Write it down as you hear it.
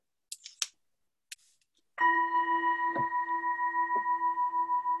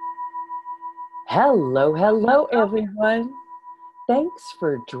Hello, hello, everyone. Thanks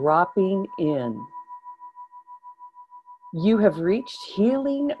for dropping in. You have reached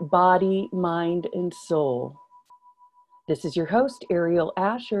Healing Body, Mind, and Soul. This is your host, Ariel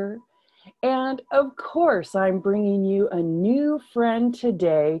Asher. And of course, I'm bringing you a new friend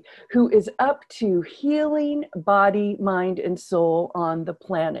today who is up to healing body, mind, and soul on the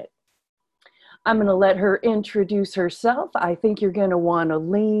planet. I'm going to let her introduce herself. I think you're going to want to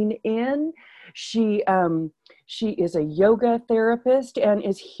lean in. She is a yoga therapist and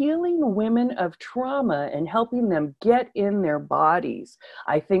is healing women of trauma and helping them get in their bodies.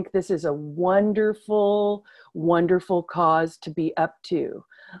 I think this is a wonderful, wonderful cause to be up to.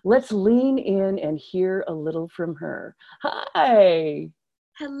 Let's lean in and hear a little from her. Hi.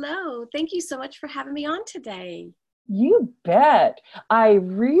 Hello. Thank you so much for having me on today. You bet. I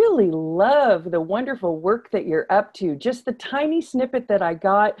really love the wonderful work that you're up to. Just the tiny snippet that I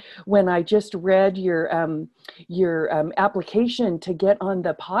got when I just read your application to get on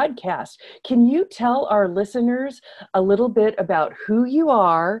the podcast. Can you tell our listeners a little bit about who you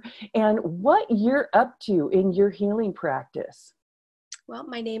are and what you're up to in your healing practice? Well,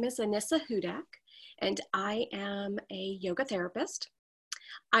 my name is Anissa Hudak, and I am a yoga therapist.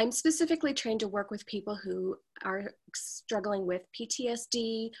 I'm specifically trained to work with people who are struggling with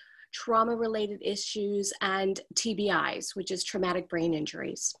PTSD, trauma-related issues, and TBIs, which is traumatic brain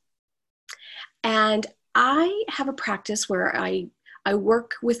injuries. And I have a practice where I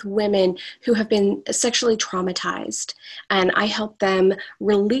work with women who have been sexually traumatized, and I help them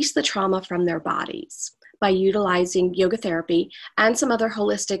release the trauma from their bodies by utilizing yoga therapy and some other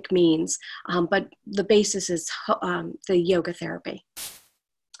holistic means, but the basis is the yoga therapy.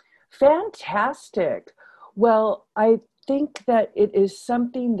 Fantastic. Well, I think that it is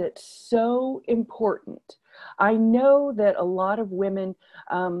something that's so important. I know that a lot of women,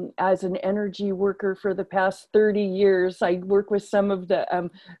 as an energy worker for the past 30 years, I work with some of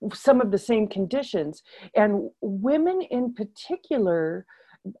the same conditions, and women in particular,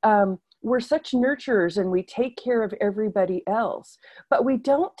 we're such nurturers and we take care of everybody else, but we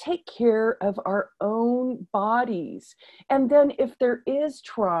don't take care of our own bodies. And then if there is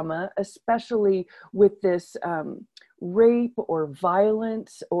trauma, especially with this rape or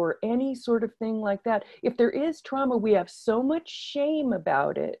violence or any sort of thing like that, if there is trauma, we have so much shame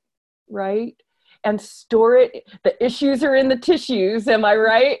about it, right? And store it. The issues are in the tissues, am I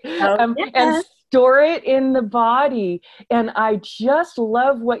right? And store it in the body. And I just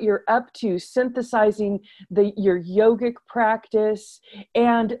love what you're up to, synthesizing your yogic practice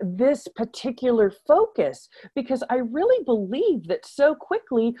and this particular focus, because I really believe that so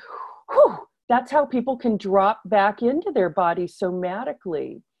quickly, that's how people can drop back into their body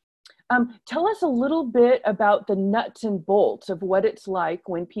somatically. Tell us a little bit about the nuts and bolts of what it's like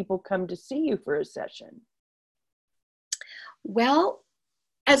when people come to see you for a session. Well,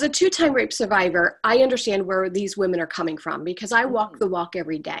 as a two-time rape survivor, I understand where these women are coming from because I walk the walk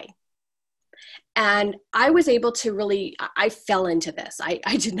every day. And I was able to I fell into this. I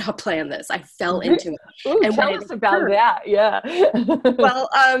did not plan this. I fell into it. Ooh, and tell us about that. Yeah. Well,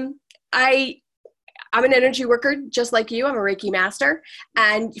 I'm an energy worker, just like you. I'm a Reiki master.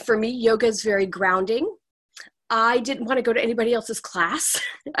 And for me, yoga is very grounding. I didn't want to go to anybody else's class.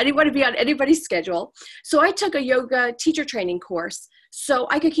 I didn't want to be on anybody's schedule. So I took a yoga teacher training course so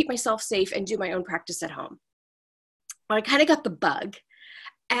I could keep myself safe and do my own practice at home. I kind of got the bug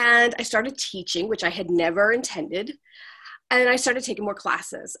and I started teaching, which I had never intended. And I started taking more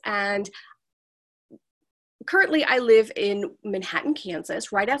classes. And currently, I live in Manhattan,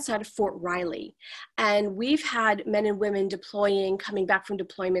 Kansas, right outside of Fort Riley. And we've had men and women coming back from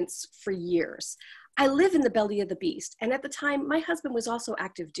deployments for years. I live in the belly of the beast. And at the time, my husband was also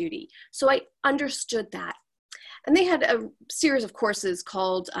active duty. So I understood that. And they had a series of courses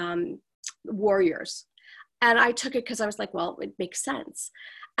called Warriors. And I took it because I was like, well, it makes sense.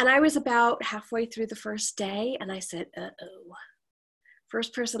 And I was about halfway through the first day. And I said, uh-oh.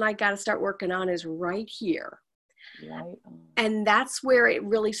 First person I got to start working on is right here. Right. And that's where it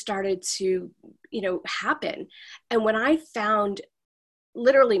really started to, happen. And when I found,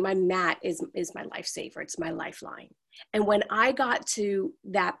 literally my mat is my lifesaver. It's my lifeline. And when I got to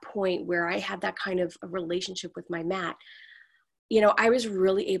that point where I had that kind of a relationship with my mat, I was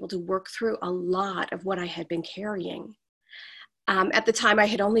really able to work through a lot of what I had been carrying. At the time, I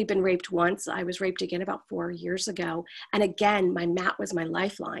had only been raped once. I was raped again about 4 years ago. And again, my mat was my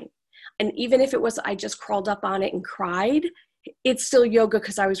lifeline. And even if it was, I just crawled up on it and cried, it's still yoga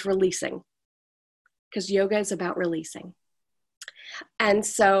because I was releasing. Because yoga is about releasing. And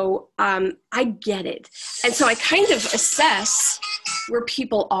so I get it. And so I kind of assess where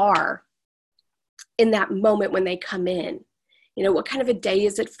people are in that moment when they come in. You know, what kind of a day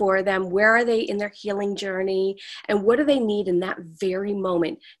is it for them? Where are they in their healing journey? And what do they need in that very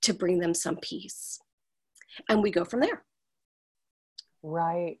moment to bring them some peace? And we go from there.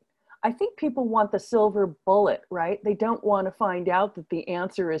 Right. I think people want the silver bullet, right? They don't want to find out that the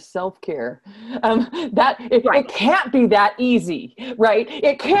answer is self-care. It Right. can't be that easy, right?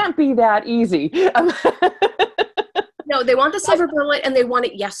 It can't be that easy. No, they want the silver bullet and they want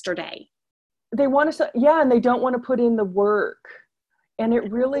it yesterday. They want to, yeah, and they don't want to put in the work. And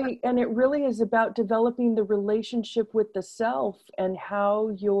it really is about developing the relationship with the self and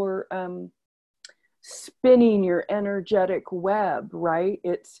how you're spinning your energetic web, right?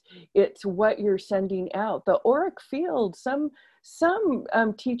 It's what you're sending out. The auric field, some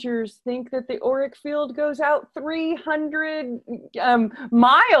teachers think that the auric field goes out 300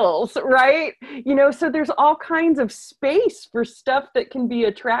 miles, right? You know, so there's all kinds of space for stuff that can be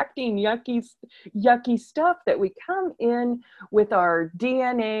attracting yucky stuff, that we come in with our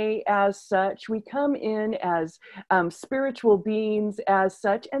DNA as such. We come in as spiritual beings as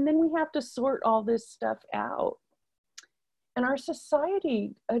such, and then we have to sort all this stuff out. And our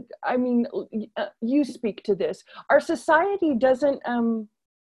society, you speak to this. Our society doesn't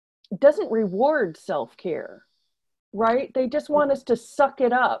reward self-care, right? They just want us to suck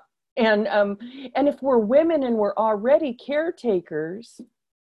it up. And if we're women and we're already caretakers,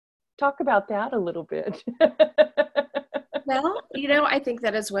 talk about that a little bit. Well, you know, I think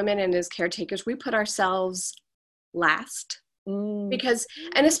that as women and as caretakers, we put ourselves last. Because,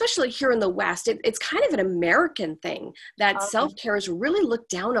 and especially here in the West, it's kind of an American thing that self-care is really looked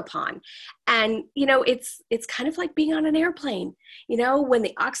down upon. And, you know, it's kind of like being on an airplane. You know, when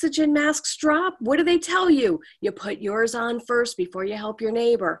the oxygen masks drop, what do they tell you? You put yours on first before you help your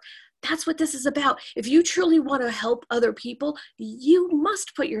neighbor. That's what this is about. If you truly want to help other people, you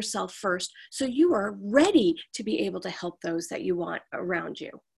must put yourself first, so you are ready to be able to help those that you want around you.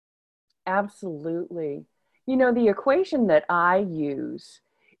 Absolutely. You know, the equation that I use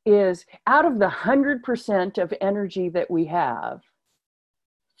is, out of the 100% of energy that we have,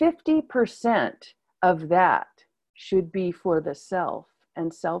 50% of that should be for the self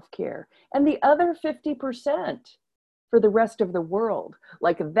and self-care, and the other 50% for the rest of the world.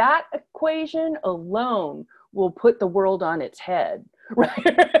 Like, that equation alone will put the world on its head.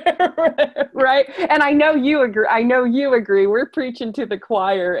 Right. And I know you agree. We're preaching to the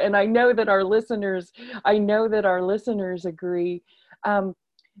choir, and I know that our listeners agree.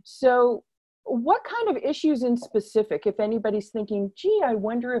 So what kind of issues in specific, if anybody's thinking, gee, I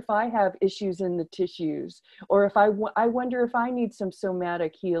wonder if I have issues in the tissues, or if I wonder if I need some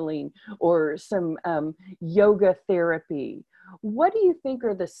somatic healing or some yoga therapy, what do you think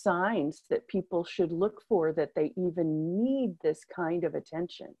are the signs that people should look for that they even need this kind of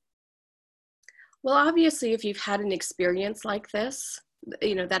attention? Well, obviously, if you've had an experience like this,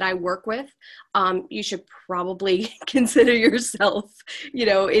 you know, that I work with, you should probably consider yourself, you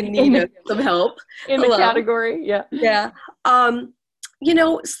know, in need of some help. In the category, yeah. Yeah. You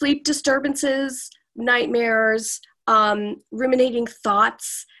know, sleep disturbances, nightmares, ruminating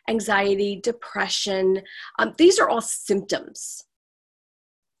thoughts, anxiety, depression. These are all symptoms.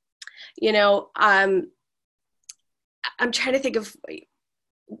 You know, I'm trying to think of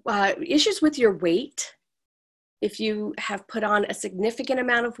issues with your weight. If you have put on a significant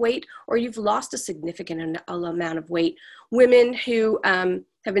amount of weight, or you've lost a significant amount of weight, women who have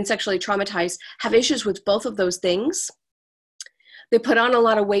been sexually traumatized have issues with both of those things. They put on a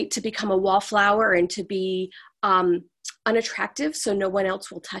lot of weight to become a wallflower and to be unattractive, so no one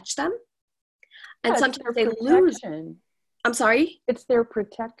else will touch them. And sometimes they lose. I'm sorry? It's their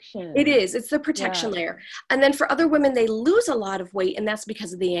protection. It is. It's the protection layer. And then for other women, they lose a lot of weight, and that's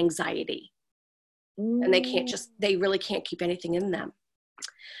because of the anxiety. And they really can't keep anything in them.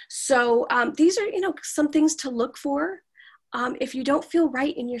 So these are, you know, some things to look for if you don't feel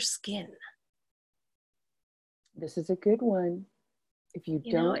right in your skin. This is a good one. If you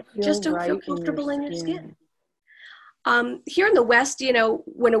just don't feel comfortable in your skin. Here in the West, you know,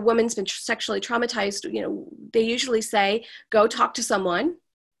 when a woman's been sexually traumatized, you know, they usually say, go talk to someone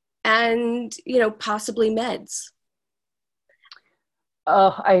and, you know, possibly meds.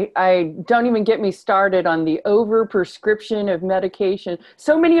 I don't even get me started on the over prescription of medication.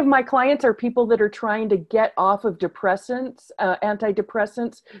 So many of my clients are people that are trying to get off of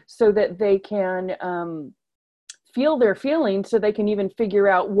antidepressants, so that they can feel their feelings, so they can even figure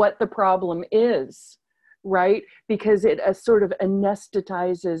out what the problem is, right? Because it sort of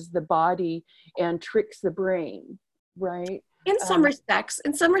anesthetizes the body and tricks the brain, right? In some respects,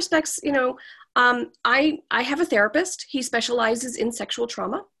 you know, I have a therapist. He specializes in sexual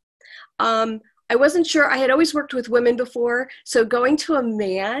trauma. I I wasn't sure. I had always worked with women before, so going to a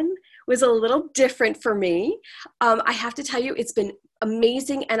man was a little different for me. I have to tell you, it's been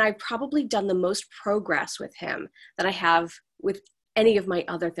amazing, and I've probably done the most progress with him that I have with any of my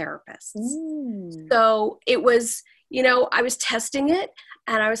other therapists. Mm. So it was, I was testing it,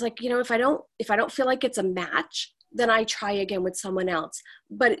 and I was like, if I don't feel like it's a match, then I try again with someone else.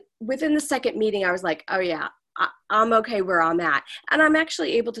 But within the second meeting, I was like, oh yeah, I'm okay where I'm at. And I'm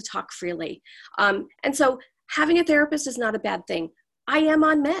actually able to talk freely. And so having a therapist is not a bad thing. I am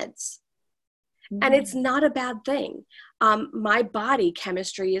on meds, and it's not a bad thing. My body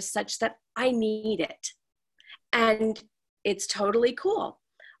chemistry is such that I need it. And it's totally cool.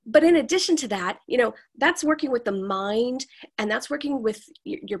 But in addition to that, that's working with the mind, and that's working with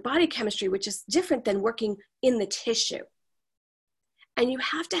your body chemistry, which is different than working in the tissue. And you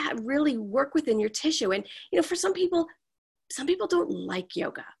have to really work within your tissue. And, for some people don't like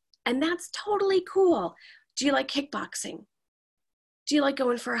yoga, and that's totally cool. Do you like kickboxing? Do you like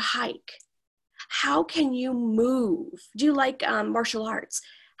going for a hike? How can you move? Do you like martial arts?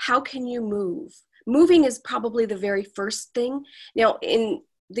 How can you move? Moving is probably the very first thing. Now, in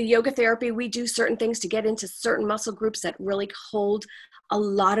the yoga therapy, we do certain things to get into certain muscle groups that really hold a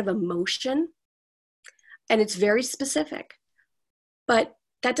lot of emotion. And it's very specific. But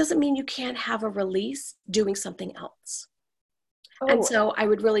that doesn't mean you can't have a release doing something else. And Oh, so I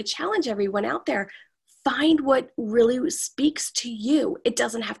would really challenge everyone out there, find what really speaks to you. It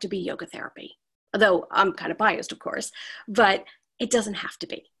doesn't have to be yoga therapy, although I'm kind of biased, of course, but it doesn't have to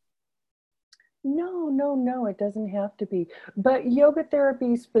be. no, it doesn't have to be. But yoga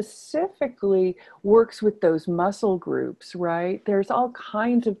therapy specifically works with those muscle groups, right? There's all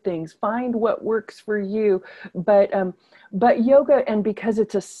kinds of things. Find what works for you. But yoga, and because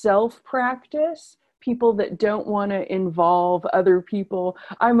it's a self practice, people that don't want to involve other people.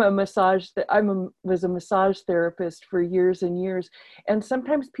 Was a massage therapist for years and years, and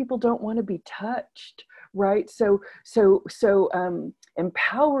sometimes people don't want to be touched, right? So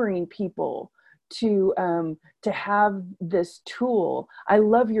empowering people to have this tool. I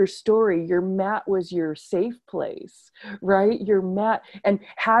love your story. Your mat was your safe place, right? Your mat, and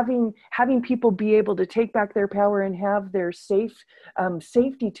having people be able to take back their power and have their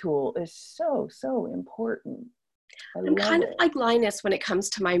safety tool is so important. I I'm love kind of it. like Linus when it comes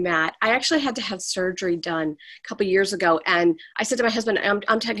to my mat. I actually had to have surgery done a couple of years ago, and I said to my husband, I'm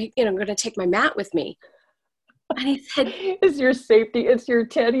going to take my mat with me." And he said, It's your safety. It's your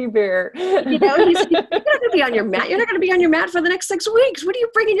teddy bear. he said, "You're not going to be on your mat. You're not going to be on your mat for the next 6 weeks. What are you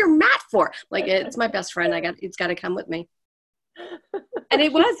bringing your mat for?" Like, it's my best friend. It's got to come with me. And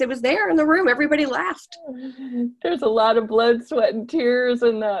it was there in the room. Everybody laughed. There's a lot of blood, sweat, and tears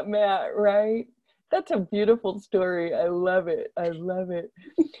in that mat, right? That's a beautiful story. I love it. I love it.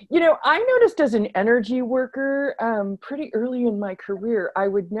 I noticed as an energy worker, pretty early in my career, I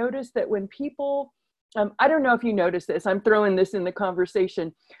would notice that when people, I don't know if you notice this, I'm throwing this in the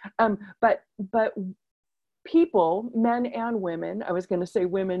conversation, but people, men and women, I was going to say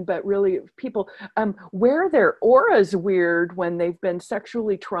women, but really people, wear their auras weird when they've been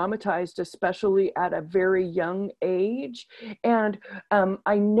sexually traumatized, especially at a very young age. And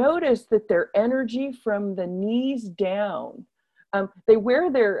I noticed that their energy from the knees down, they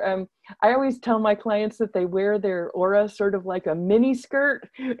wear their, I always tell my clients that they wear their aura sort of like a mini skirt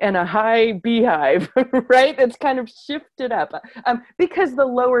and a high beehive, right? It's kind of shifted up, because the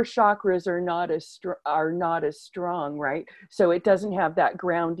lower chakras are not as strong, right? So it doesn't have that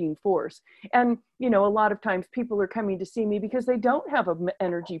grounding force. And a lot of times people are coming to see me because they don't have an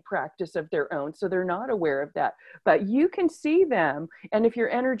energy practice of their own, so they're not aware of that. But you can see them, and if you're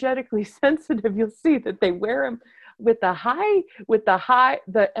energetically sensitive, you'll see that they wear them with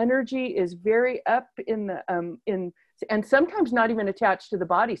the energy is very up in the and sometimes not even attached to the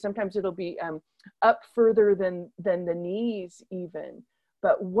body. Sometimes it'll be up further than the knees even.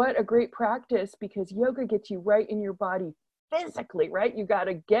 But what a great practice, because yoga gets you right in your body physically, right? You got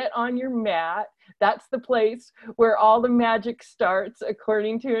to get on your mat. That's the place where all the magic starts,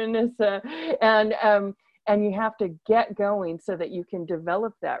 according to Anissa, and you have to get going so that you can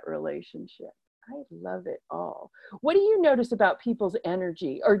develop that relationship. I love it all. What do you notice about people's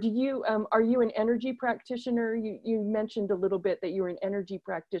energy? Or are you an energy practitioner? You mentioned a little bit that you're an energy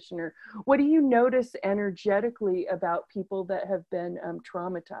practitioner. What do you notice energetically about people that have been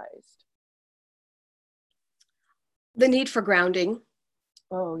traumatized? The need for grounding.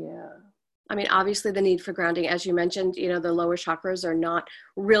 Oh, yeah. I mean, obviously the need for grounding, as you mentioned, the lower chakras are not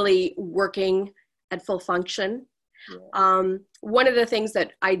really working at full function. Yeah. One of the things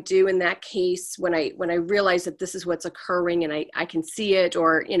that I do in that case, when I realize that this is what's occurring and I can see it,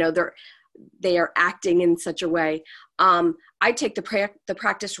 or, they are acting in such a way. I take the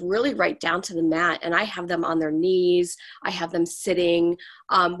practice really right down to the mat, and I have them on their knees. I have them sitting.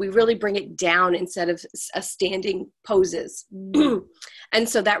 We really bring it down instead of a standing poses. And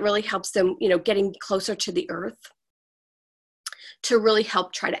so that really helps them, you know, getting closer to the earth to really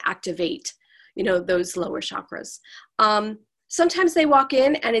help try to activate, you know, those lower chakras. Sometimes they walk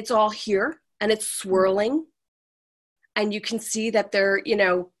in and it's all here and it's swirling, and you can see that they're, you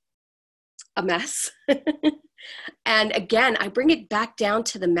know, a mess. And again, I bring it back down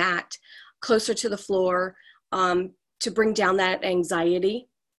to the mat, closer to the floor, to bring down that anxiety.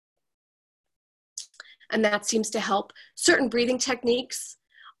 And that seems to help. Certain breathing techniques.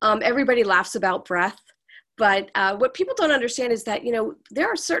 Everybody laughs about breath, but what people don't understand is that, you know, there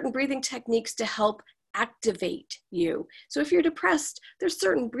are certain breathing techniques to help activate you. So if you're depressed, there's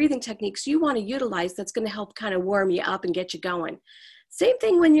certain breathing techniques you want to utilize that's going to help kind of warm you up and get you going. Same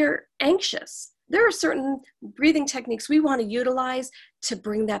thing when you're anxious. There are certain breathing techniques we want to utilize to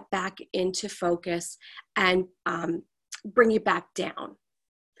bring that back into focus and bring you back down.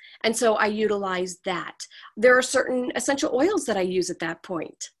 And so I utilize that. There are certain essential oils that I use at that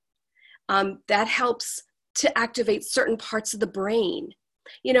point. That helps to activate certain parts of the brain.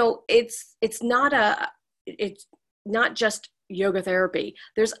 You know, it's not just yoga therapy.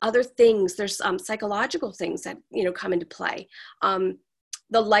 There's other things. There's psychological things that, you know, come into play.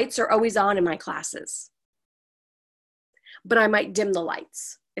 The lights are always on in my classes, but I might dim the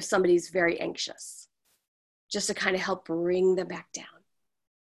lights if somebody's very anxious, just to kind of help bring them back down.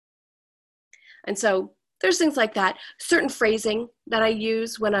 And so there's things like that. Certain phrasing that I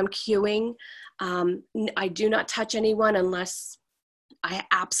use when I'm cueing. I do not touch anyone unless I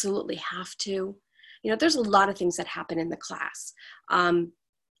absolutely have to. You know, there's a lot of things that happen in the class. And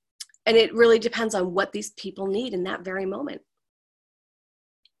it really depends on what these people need in that very moment.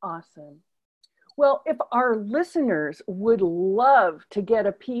 Awesome. Well, if our listeners would love to get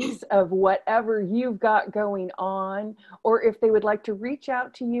a piece of whatever you've got going on, or if they would like to reach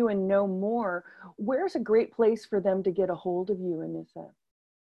out to you and know more, where's a great place for them to get a hold of you, Anissa?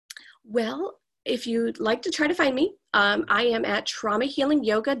 Well, if you'd like to try to find me, I am at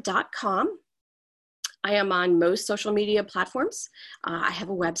traumahealingyoga.com. I am on most social media platforms. I have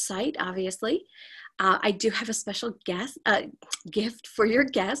a website, obviously. I do have a special gift for your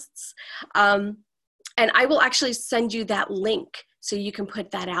guests. And I will actually send you that link so you can put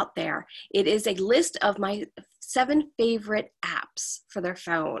that out there. It is a list of my 7 favorite apps for their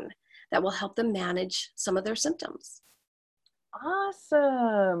phone that will help them manage some of their symptoms.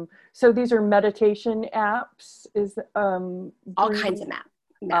 Awesome. So these are meditation apps? All kinds of apps.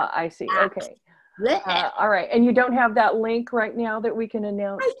 I see. Apps. Okay. All right. And you don't have that link right now that we can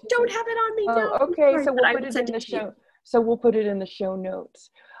announce? I don't have it on me. No. Okay. So we'll put it in the show. So we'll put it in the show notes.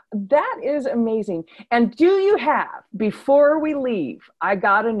 That is amazing. And do you have, before we leave, I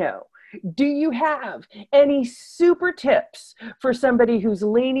gotta know, do you have any super tips for somebody who's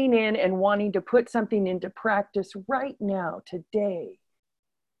leaning in and wanting to put something into practice right now, today,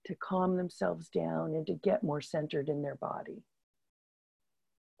 to calm themselves down and to get more centered in their body?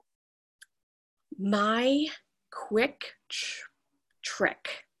 My quick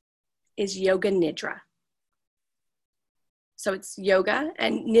trick is yoga nidra. So it's yoga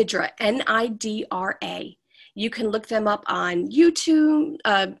and nidra, Nidra. You can look them up on YouTube.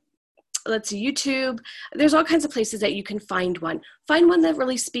 YouTube. There's all kinds of places that you can find one. Find one that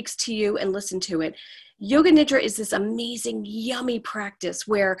really speaks to you and listen to it. Yoga nidra is this amazing, yummy practice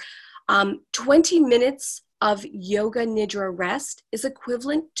where 20 minutes of yoga nidra rest is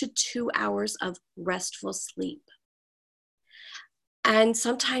equivalent to 2 hours of restful sleep. And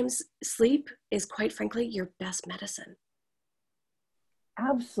sometimes sleep is, quite frankly, your best medicine.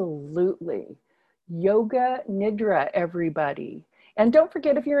 Absolutely. Yoga nidra, everybody. And don't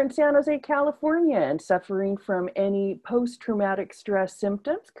forget, if you're in San Jose, California and suffering from any post-traumatic stress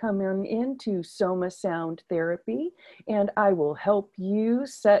symptoms, come into Soma Sound Therapy, and I will help you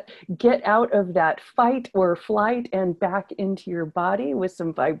get out of that fight or flight and back into your body with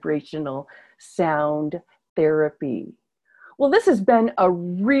some vibrational sound therapy. Well, this has been a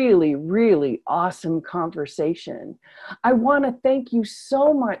really, really awesome conversation. I want to thank you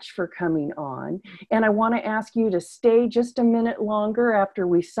so much for coming on, and I want to ask you to stay just a minute longer after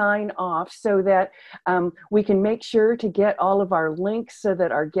we sign off so that we can make sure to get all of our links so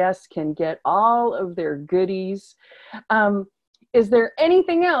that our guests can get all of their goodies. Is there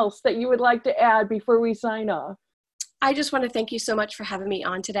anything else that you would like to add before we sign off? I just want to thank you so much for having me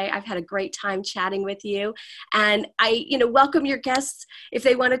on today. I've had a great time chatting with you. And I, welcome your guests. If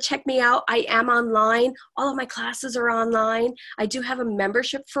they want to check me out, I am online. All of my classes are online. I do have a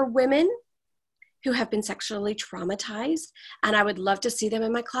membership for women who have been sexually traumatized, and I would love to see them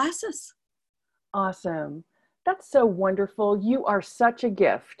in my classes. Awesome. That's so wonderful. You are such a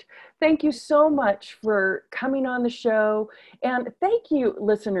gift. Thank you so much for coming on the show. And thank you,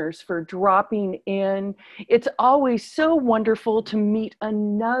 listeners, for dropping in. It's always so wonderful to meet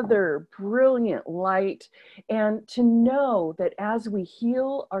another brilliant light and to know that as we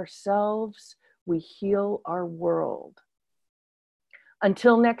heal ourselves, we heal our world.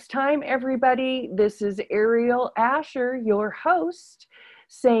 Until next time, everybody, this is Ariel Asher, your host,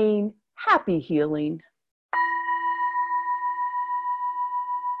 saying happy healing.